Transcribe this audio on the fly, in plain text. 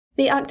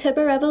The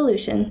October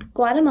Revolution,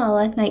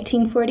 Guatemala,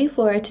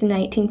 1944 to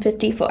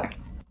 1954.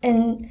 In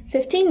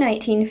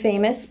 1519,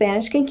 famous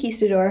Spanish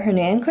conquistador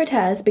Hernán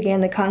Cortés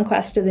began the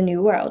conquest of the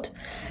New World.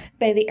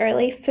 By the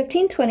early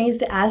 1520s,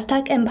 the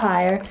Aztec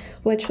Empire,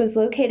 which was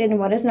located in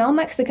what is now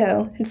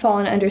Mexico, had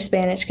fallen under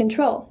Spanish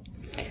control.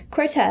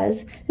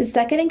 Cortés, his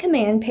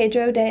second-in-command,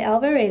 Pedro de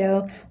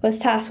Alvarado, was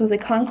tasked with the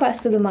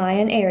conquest of the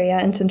Mayan area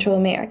in Central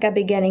America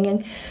beginning in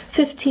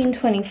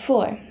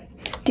 1524.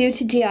 Due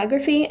to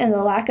geography and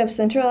the lack of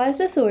centralized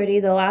authority,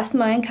 the last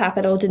Mayan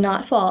capital did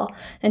not fall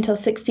until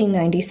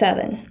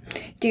 1697.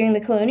 During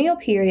the colonial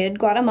period,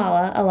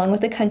 Guatemala, along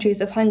with the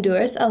countries of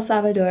Honduras, El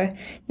Salvador,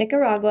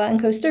 Nicaragua,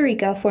 and Costa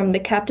Rica, formed the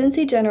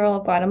Captaincy General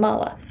of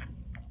Guatemala.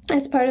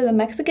 As part of the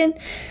Mexican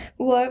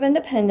War of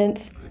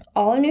Independence,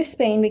 all of New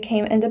Spain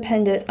became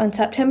independent on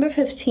September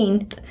 15,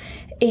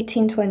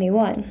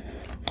 1821.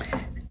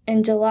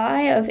 In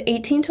July of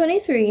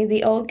 1823,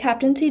 the old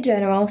Captaincy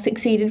General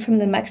succeeded from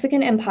the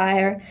Mexican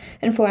Empire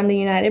and formed the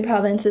United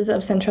Provinces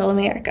of Central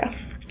America.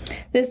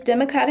 This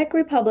democratic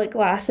republic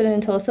lasted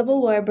until a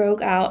civil war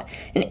broke out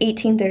in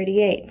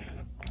 1838.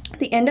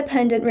 The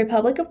independent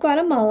Republic of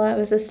Guatemala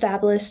was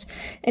established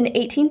in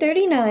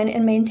 1839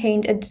 and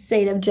maintained a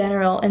state of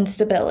general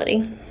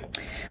instability.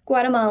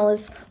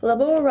 Guatemala's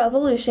liberal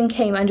revolution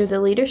came under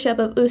the leadership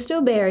of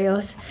Justo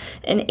Berrios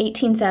in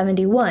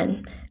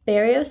 1871.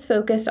 Berrios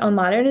focused on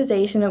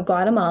modernization of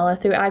Guatemala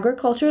through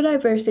agricultural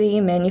diversity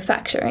and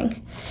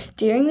manufacturing.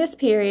 During this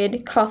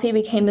period, coffee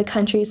became the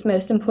country's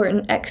most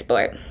important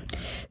export.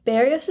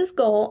 Berrios'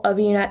 goal of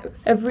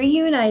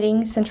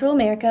reuniting Central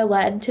America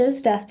led to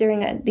his death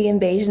during the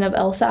invasion of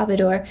El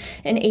Salvador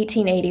in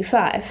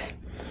 1885.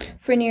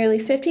 For nearly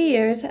 50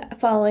 years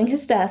following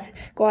his death,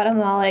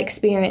 Guatemala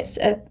experienced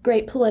a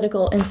great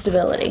political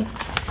instability.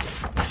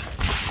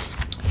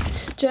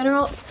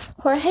 General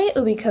Jorge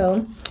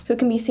Ubico, who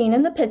can be seen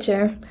in the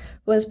picture,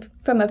 was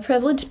from a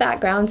privileged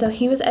background, so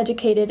he was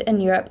educated in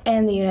Europe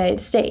and the United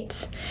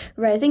States.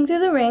 Rising through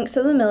the ranks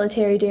of the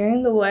military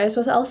during the wars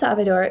with El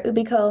Salvador,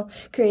 Ubico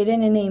created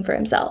a name for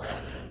himself.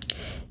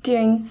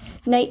 During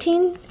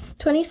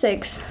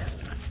 1926,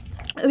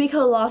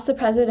 Ubico lost the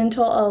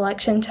presidential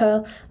election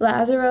to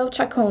Lázaro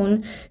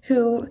Chacón,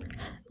 who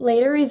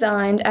later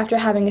resigned after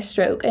having a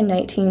stroke in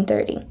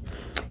 1930.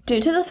 Due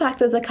to the fact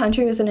that the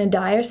country was in a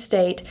dire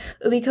state,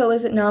 Ubico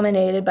was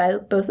nominated by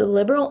both the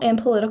liberal and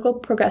political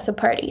progressive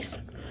parties.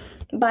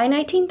 By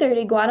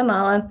 1930,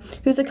 Guatemala,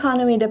 whose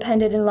economy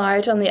depended in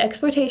large on the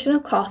exportation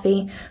of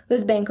coffee,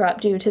 was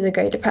bankrupt due to the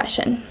Great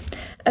Depression.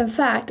 In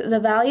fact, the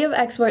value of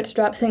exports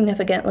dropped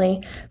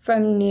significantly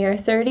from near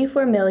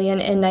 $34 million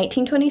in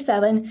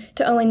 1927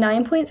 to only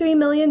 $9.3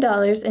 million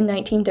in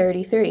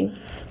 1933.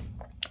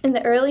 In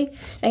the early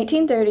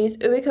 1930s,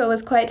 Ubico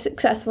was quite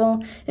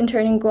successful in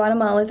turning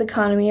Guatemala's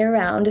economy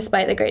around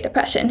despite the Great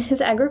Depression.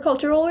 His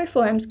agricultural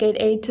reforms gave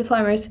aid to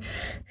farmers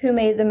who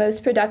made the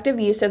most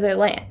productive use of their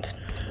land.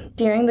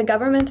 During the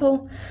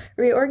governmental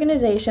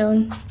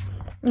reorganization,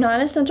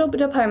 non-essential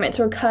departments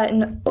were cut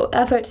in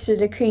efforts to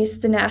decrease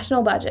the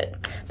national budget.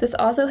 This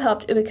also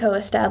helped Ubico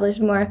establish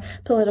more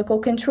political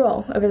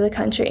control over the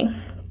country.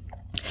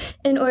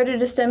 In order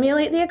to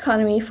stimulate the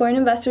economy, foreign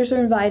investors were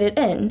invited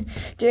in.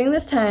 During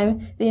this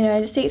time, the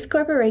United States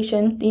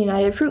Corporation, the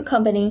United Fruit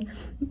Company,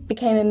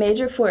 became a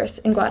major force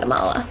in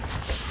Guatemala.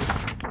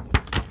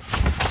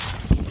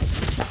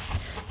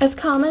 As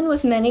common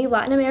with many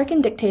Latin American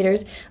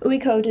dictators,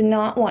 Ubico did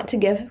not want to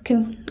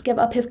give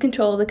up his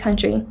control of the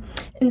country.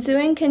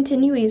 Ensuing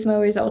continuismo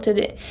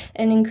resulted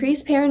in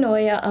increased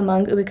paranoia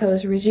among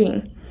Ubico's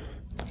regime.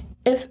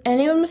 If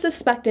anyone was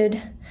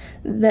suspected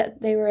that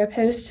they were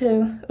opposed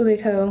to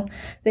Ubico,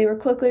 they were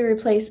quickly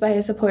replaced by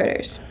his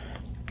supporters.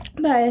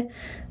 By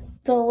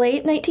the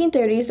late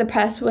 1930s, the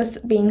press was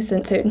being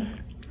censored.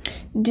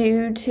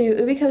 Due to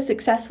Ubico's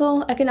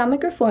successful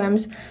economic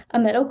reforms, a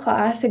middle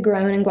class had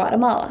grown in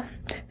Guatemala.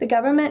 The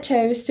government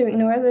chose to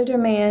ignore their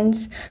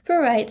demands for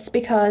rights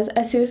because,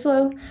 as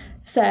Suslo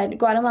said,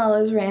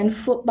 Guatemala was ran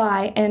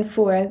by and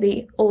for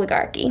the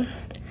oligarchy.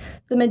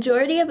 The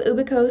majority of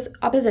Ubico's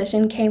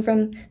opposition came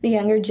from the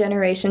younger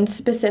generation,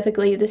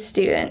 specifically the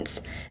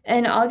students.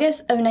 In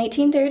August of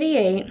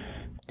 1938,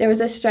 there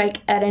was a strike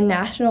at a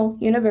national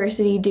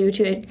university due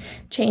to a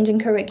change in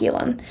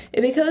curriculum.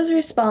 Ubico's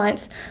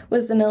response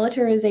was the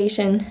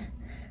militarization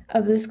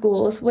of the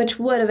schools, which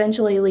would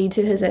eventually lead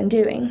to his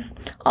undoing.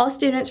 All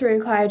students were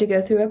required to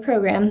go through a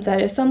program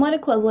that is somewhat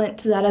equivalent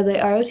to that of the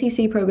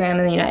ROTC program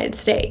in the United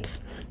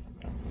States.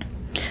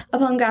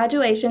 Upon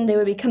graduation, they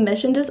would be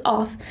commissioned as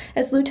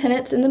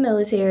lieutenants in the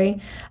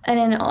military, and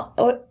in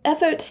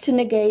efforts to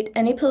negate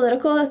any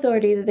political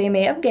authority that they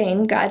may have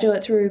gained,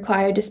 graduates were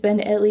required to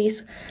spend at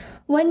least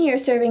 1 year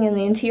serving in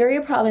the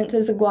interior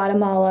provinces of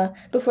Guatemala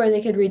before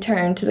they could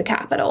return to the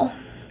capital.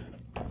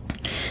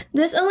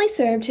 This only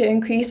served to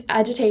increase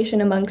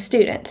agitation among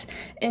students.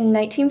 In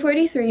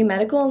 1943,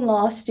 medical and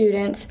law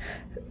students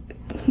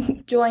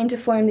joined to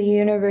form the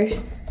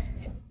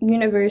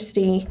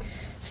University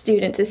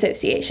Students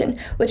Association,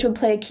 which would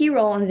play a key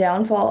role in the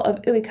downfall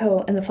of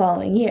Ubico in the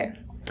following year.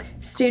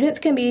 Students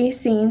can be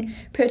seen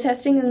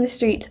protesting in the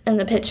streets in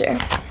the picture.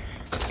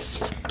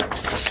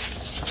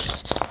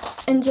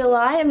 In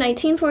July of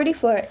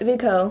 1944,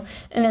 Ubiko,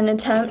 in an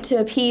attempt to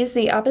appease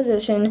the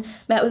opposition,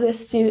 met with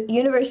the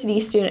University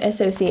Student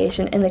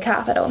Association in the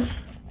capital.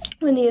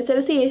 When the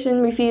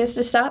association refused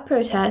to stop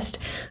protest,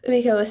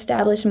 Ubiko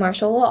established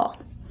martial law.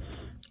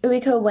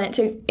 Ubiko went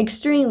to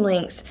extreme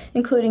lengths,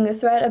 including the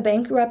threat of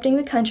bankrupting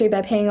the country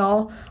by paying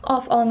off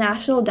all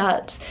national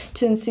debts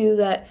to ensure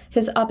that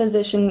his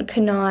opposition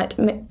could not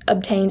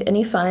obtain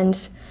any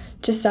funds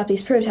to stop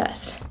these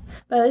protests.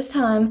 By this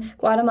time,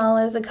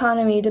 Guatemala's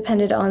economy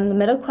depended on the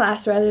middle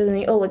class rather than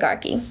the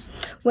oligarchy.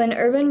 When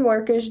urban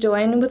workers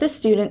joined with the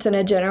students in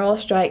a general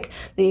strike,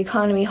 the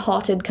economy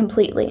halted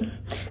completely.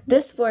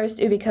 This forced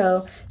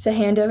Ubiko to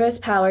hand over his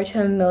power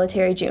to a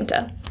military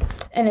junta.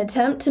 In an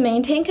attempt to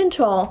maintain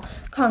control,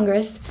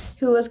 Congress,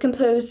 who was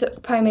composed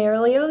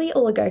primarily of the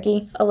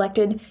oligarchy,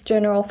 elected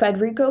General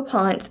Federico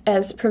Ponce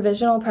as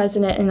provisional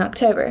president in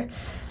October.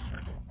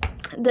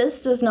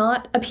 This does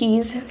not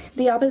appease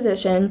the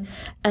opposition,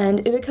 and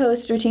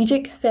Ubiko's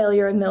strategic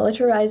failure of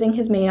militarizing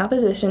his main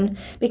opposition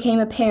became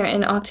apparent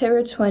in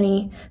October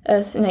 20th,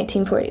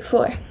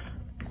 1944.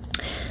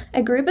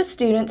 A group of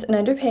students and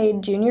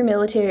underpaid junior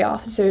military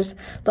officers,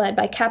 led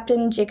by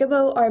Captain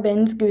Jacobo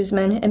Arbenz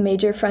Guzman and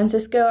Major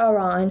Francisco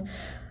Aran,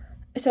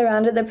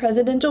 surrounded the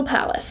presidential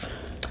palace.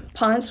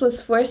 Ponce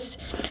was forced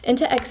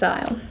into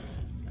exile.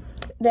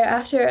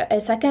 Thereafter,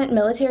 a second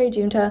military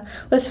junta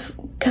was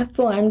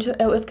formed.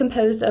 It was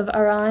composed of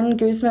Aran,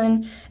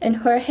 Guzman, and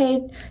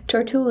Jorge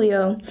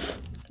Tortulio.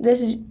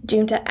 This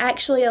junta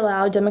actually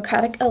allowed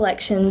democratic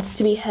elections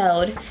to be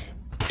held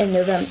in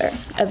November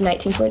of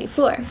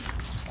 1944.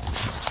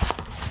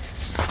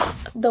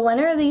 The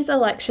winner of these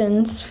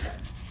elections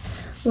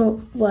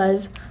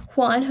was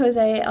Juan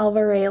Jose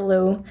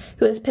Alvarado,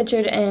 who is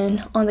pictured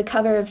on the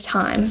cover of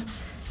Time.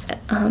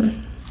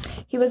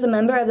 He was a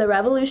member of the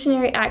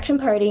Revolutionary Action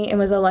Party and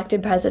was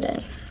elected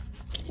president.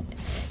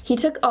 He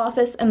took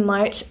office in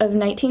March of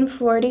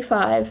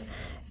 1945,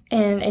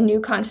 and a new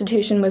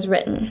constitution was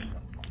written.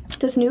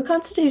 This new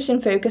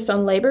constitution focused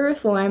on labor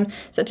reform,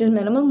 such as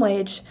minimum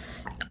wage,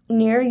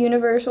 near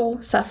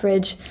universal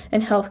suffrage,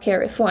 and healthcare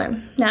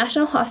reform.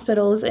 National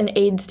hospitals and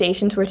aid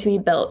stations were to be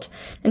built,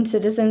 and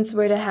citizens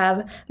were to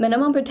have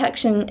minimum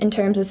protection in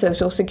terms of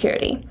Social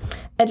Security.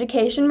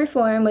 Education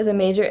reform was a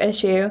major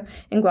issue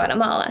in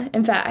Guatemala.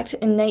 In fact,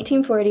 in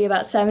 1940,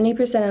 about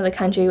 70% of the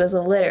country was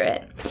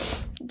illiterate.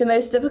 The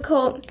most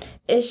difficult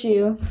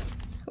issue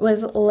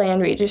was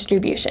land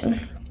redistribution.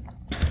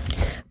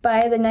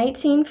 By the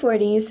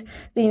 1940s,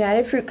 the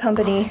United Fruit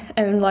Company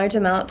owned large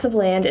amounts of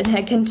land and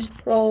had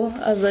control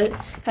of the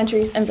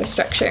country's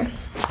infrastructure.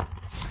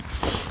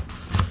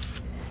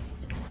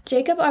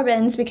 Jacob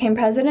Arbenz became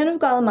president of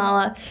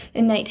Guatemala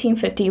in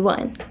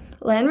 1951.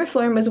 Land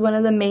reform was one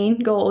of the main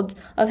goals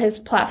of his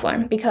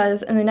platform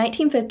because in the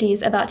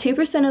 1950s, about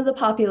 2% of the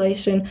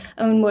population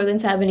owned more than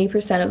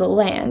 70% of the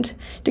land.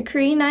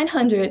 Decree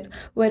 900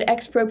 would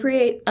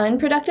expropriate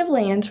unproductive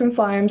lands from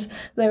farms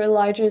that were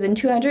larger than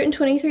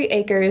 223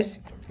 acres,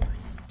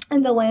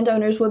 and the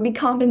landowners would be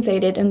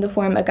compensated in the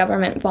form of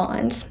government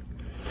bonds.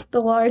 The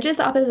largest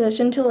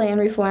opposition to land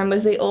reform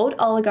was the old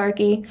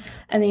oligarchy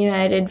and the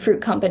United Fruit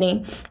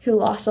Company, who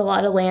lost a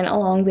lot of land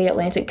along the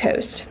Atlantic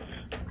coast.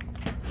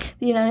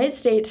 The United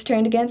States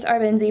turned against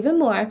Arbenz even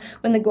more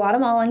when the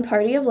Guatemalan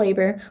Party of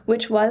Labor,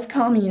 which was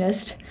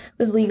communist,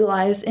 was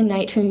legalized in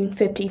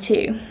 1952.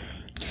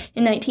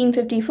 In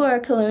 1954,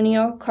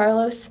 Colonel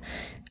Carlos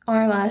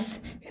Armas,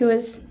 who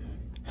was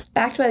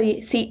backed by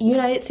the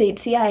United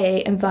States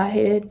CIA,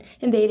 invaded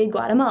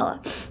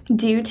Guatemala.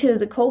 Due to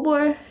the Cold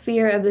War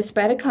fear of the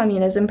spread of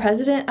communism,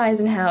 President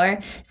Eisenhower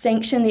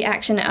sanctioned the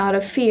action out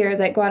of fear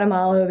that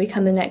Guatemala would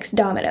become the next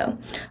domino.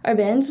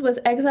 Arbenz was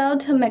exiled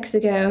to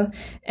Mexico,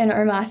 and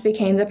Armas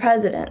became the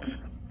president.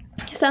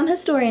 Some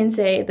historians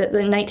say that the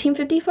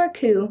 1954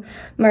 coup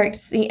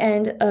marked the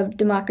end of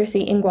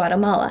democracy in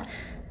Guatemala.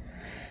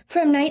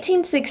 From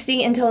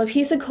 1960 until the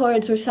peace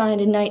accords were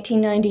signed in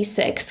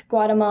 1996,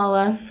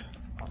 Guatemala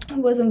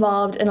was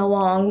involved in a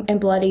long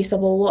and bloody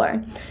civil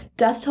war.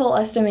 Death toll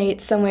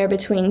estimates somewhere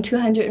between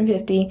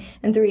 250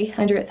 and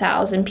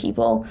 300,000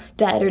 people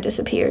dead or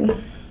disappeared.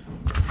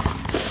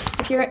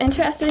 If you're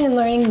interested in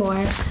learning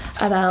more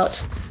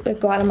about the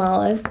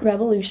Guatemala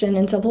Revolution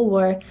and Civil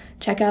War,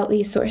 check out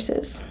these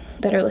sources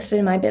that are listed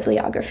in my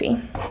bibliography.